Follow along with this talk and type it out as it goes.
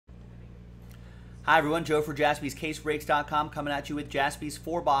Hi everyone, Joe for JaspysCaseBreaks.com coming at you with Jaspy's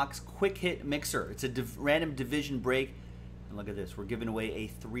 4-box quick hit mixer. It's a random division break. And look at this, we're giving away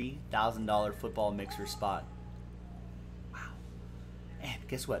a $3,000 football mixer spot. Wow. And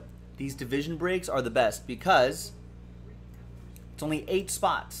guess what? These division breaks are the best because it's only 8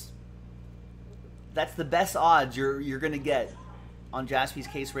 spots. That's the best odds you're going to get on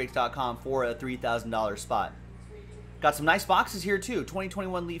JaspysCaseBreaks.com for a $3,000 spot. Got some nice boxes here too.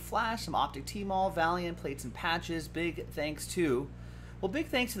 2021 Leaf Flash, some Optic T-Mall, Valiant, plates and patches. Big thanks to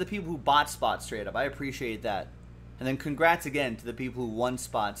the people who bought spots straight up. I appreciate that. And then congrats again to the people who won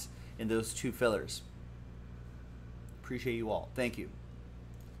spots in those 2 fillers. Appreciate you all. Thank you.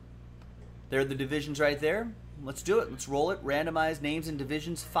 There are the divisions right there. Let's do it. Let's roll it. Randomize names and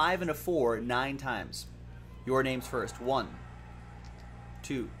divisions 5 and a 4 9 times. Your names first. 1,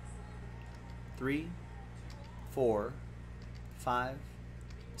 2, 3, 4, 5,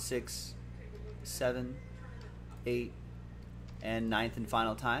 6, 7, 8, and 9th and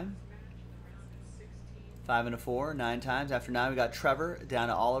final time. 5 and a 4 9 times. After 9, we got Trevor down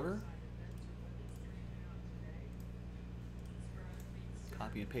to Oliver.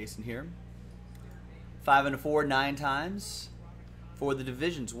 Copy and paste in here. 5 and a 4 9 times. For the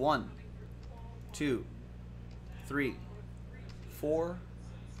divisions, 1, 2, 3, 4,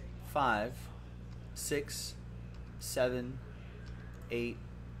 5, 6, 7, 8,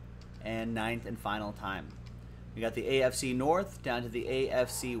 and 9th and final time. We got the AFC North down to the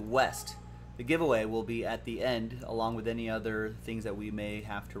AFC West. The giveaway will be at the end, along with any other things that we may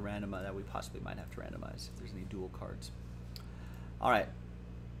have to randomize, that we possibly might have to randomize if there's any dual cards. All right.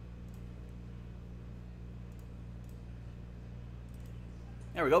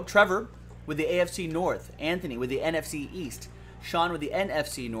 There we go. Trevor with the AFC North. Anthony with the NFC East. Sean with the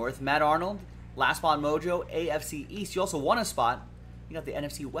NFC North. Matt Arnold, Last Spot Mojo, AFC East. You also won a spot. You got the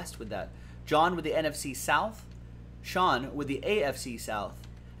NFC West with that. John with the NFC South. Sean with the AFC South.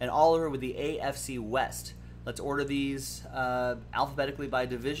 And Oliver with the AFC West. Let's order these alphabetically by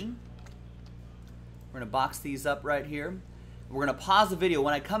division. We're going to box these up right here. We're going to pause the video.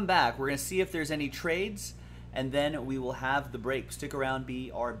 When I come back, we're going to see if there's any trades, and then we will have the break. Stick around,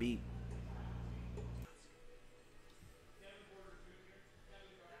 BRB.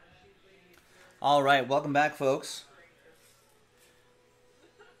 All right, welcome back, folks.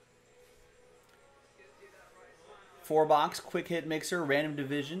 Four-box, quick hit mixer, random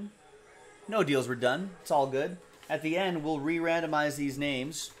division. No deals were done. It's all good. At the end, we'll re-randomize these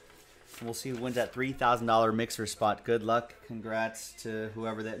names, and we'll see who wins that $3,000 mixer spot. Good luck. Congrats to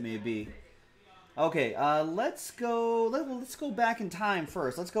whoever that may be. Okay, let's go back in time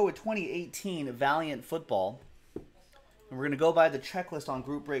first. Let's go with 2018 Valiant Football. And we're going to go by the checklist on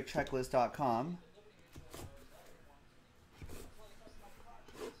groupbreakchecklist.com.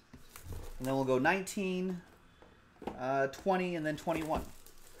 And then we'll go 19, 20, and then 21.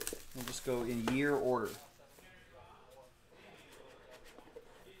 We'll just go in year order.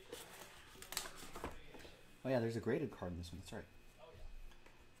 Oh yeah, there's a graded card in this one. That's right.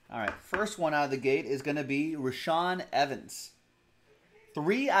 All right, first one out of the gate is going to be Rashaan Evans.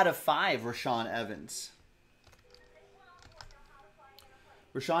 3 out of 5 Rashaan Evans.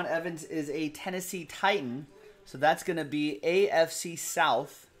 Rashaan Evans is a Tennessee Titan, so that's going to be AFC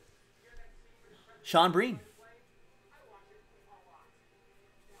South. Sean Breen.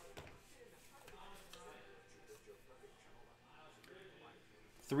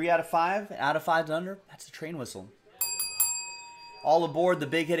 Three out of 5. Out of 5's under. That's a train whistle. All aboard the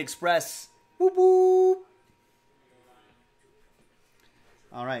Big Hit Express. Whoop whoop.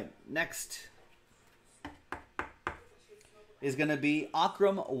 All right, next is going to be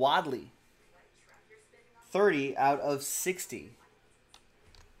Akram Wadley. 30 out of 60.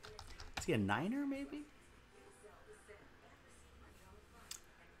 Is he a Niner, maybe?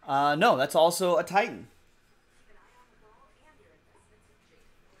 No, that's also a Titan.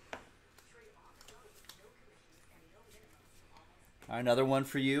 All right, another one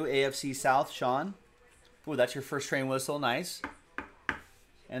for you, AFC South, Sean. Ooh, that's your first train whistle. Nice.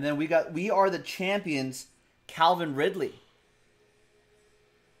 And then we are the champions, Calvin Ridley.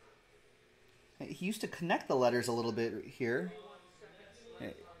 He used to connect the letters a little bit here.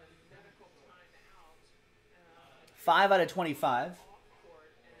 5 out of 25.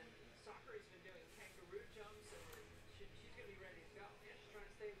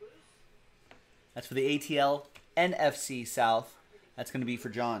 That's for the ATL NFC South. That's going to be for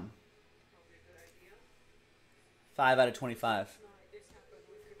John. 5 out of 25.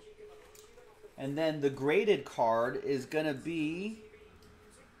 And then the graded card is going to be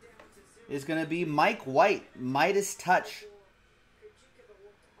Mike White, Midas Touch.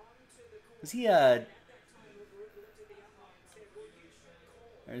 Was he a...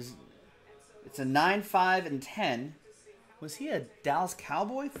 It's a 9, 5, and 10. Was he a Dallas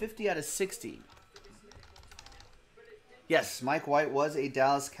Cowboy? 50 out of 60. Yes, Mike White was a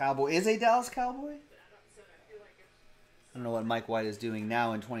Dallas Cowboy. Is a Dallas Cowboy? I don't know what Mike White is doing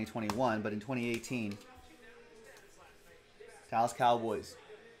now in 2021, but in 2018, Dallas Cowboys.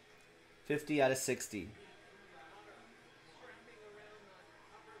 50 out of 60.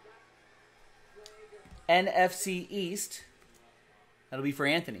 NFC East. That'll be for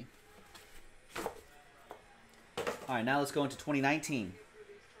Anthony. All right, now let's go into 2019.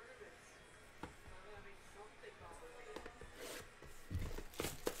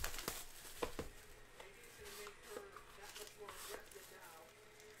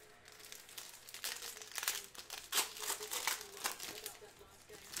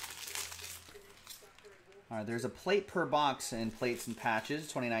 All right, there's a plate per box in plates and patches,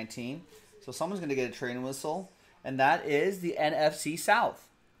 2019. So someone's going to get a training whistle, and that is the NFC South.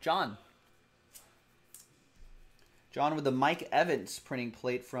 John. John with the Mike Evans printing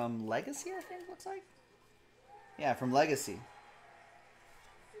plate from Legacy, I think it looks like. Yeah, from Legacy.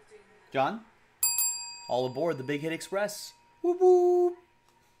 John, all aboard the Big Hit Express. Whoop whoop.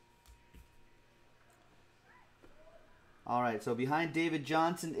 All right, so behind David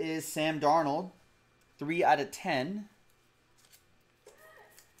Johnson is Sam Darnold. 3 out of 10.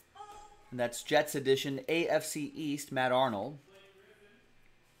 And that's Jets edition, AFC East, Matt Arnold.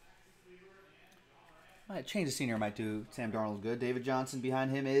 Might change the scenery, might do Sam Darnold good. David Johnson behind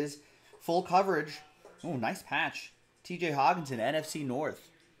him is full coverage. Oh, nice patch. TJ Hawkinson, NFC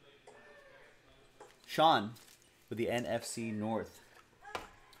North. Sean with the NFC North.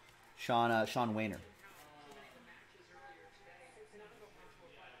 Sean Wayner.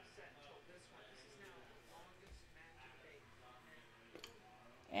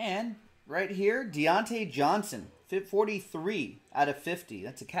 And right here, Deontay Johnson, 43 out of 50.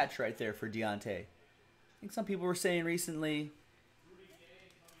 That's a catch right there for Deontay. I think some people were saying recently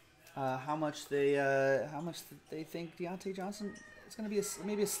how much they think Deontay Johnson is going to be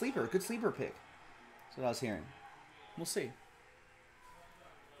maybe a sleeper, good sleeper pick. That's what I was hearing. We'll see.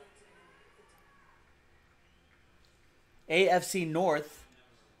 AFC North,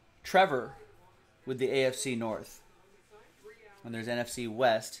 Trevor with the AFC North. And there's NFC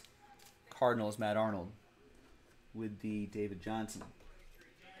West, Cardinals, Matt Arnold with the David Johnson.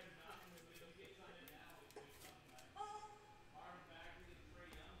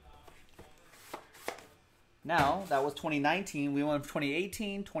 Now, that was 2019. We went from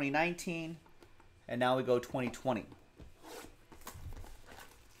 2018, 2019, and now we go 2020.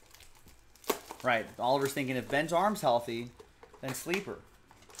 Right, Oliver's thinking if Ben's arm's healthy, then sleeper.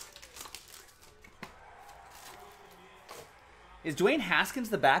 Is Dwayne Haskins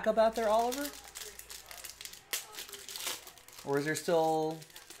the backup out there, Oliver? Or is there still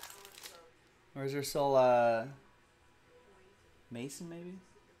Mason maybe?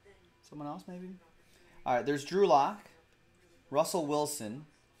 Someone else maybe? All right, there's Drew Lock, Russell Wilson,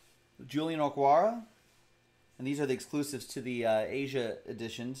 Julian Okwara, and these are the exclusives to the Asia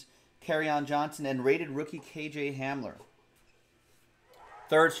editions. Kerryon Johnson and rated rookie KJ Hamler.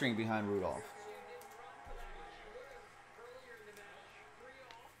 Third string behind Rudolph.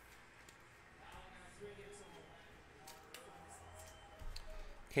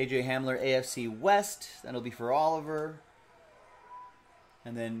 KJ Hamler, AFC West. That'll be for Oliver.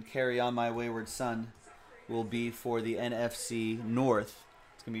 And then Carry On My Wayward Son will be for the NFC North.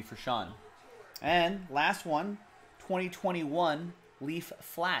 It's going to be for Sean. And last one, 2021 Leaf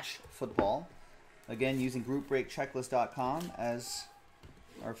Flash Football. Again, using GroupBreakChecklist.com as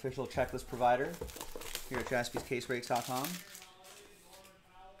our official checklist provider here at JaspysCaseBreaks.com. I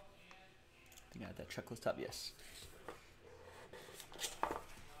think I had that checklist up, yes.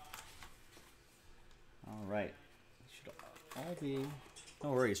 All right. You should all be...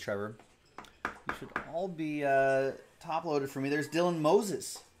 No worries, Trevor. You should all be top-loaded for me. There's Dylan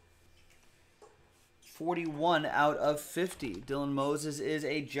Moses. 41 out of 50. Dylan Moses is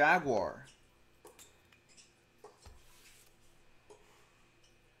a Jaguar.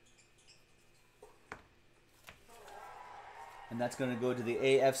 And that's going to go to the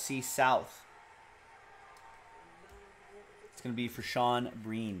AFC South. It's going to be for Sean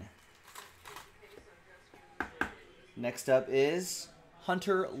Breen. Next up is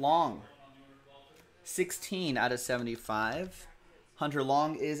Hunter Long. 16 out of 75. Hunter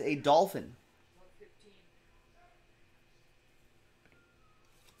Long is a Dolphin.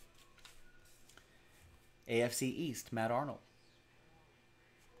 AFC East, Matt Arnold.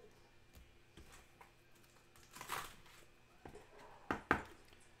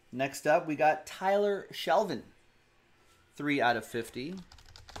 Next up, we got Tyler Shelvin. 3 out of 50.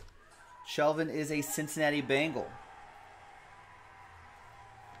 Shelvin is a Cincinnati Bengal.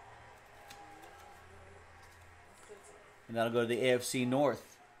 And that'll go to the AFC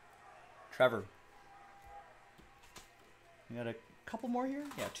North. Trevor. We got a couple more here?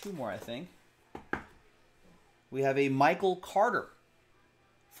 Yeah, 2 more, I think. We have a Michael Carter.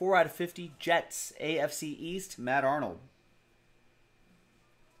 4 out of 50. Jets. AFC East. Matt Arnold.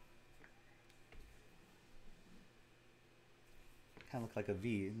 Kind of look like a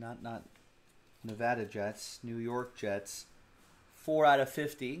V. Not Nevada Jets. New York Jets. 4 out of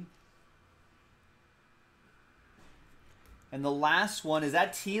 50. And the last one, is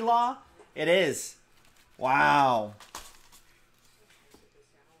that T-Law? It is. Wow.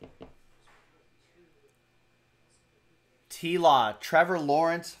 T-Law. Trevor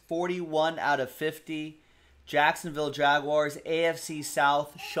Lawrence, 41 out of 50. Jacksonville Jaguars, AFC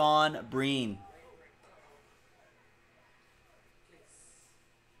South, Sean Breen.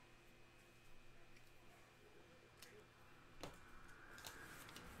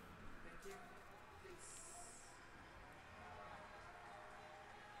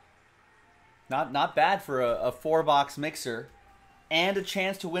 Not bad for a 4-box mixer. And a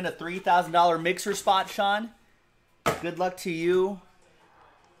chance to win a $3,000 mixer spot, Sean. Good luck to you.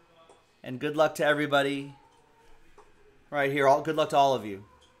 And good luck to everybody right here. Good luck to all of you.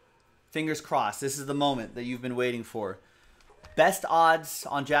 Fingers crossed. This is the moment that you've been waiting for. Best odds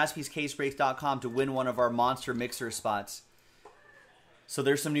on JaspysCaseBreaks.com to win one of our monster mixer spots. So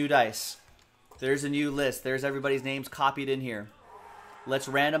there's some new dice. There's a new list. There's everybody's names copied in here. Let's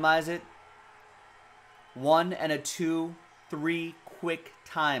randomize it. 1 and a 2, 3 quick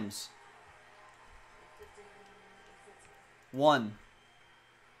times. 1,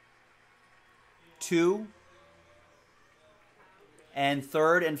 2, and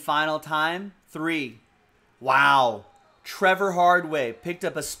third and final time, 3. Wow. Trevor Hardway picked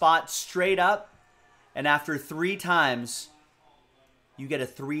up a spot straight up, and after 3 times, you get a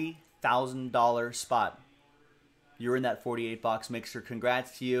 $3,000 spot. You're in that 48-box mixer.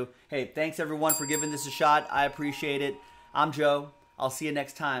 Congrats to you. Hey, thanks everyone for giving this a shot. I appreciate it. I'm Joe. I'll see you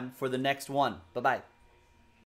next time for the next one. Bye-bye.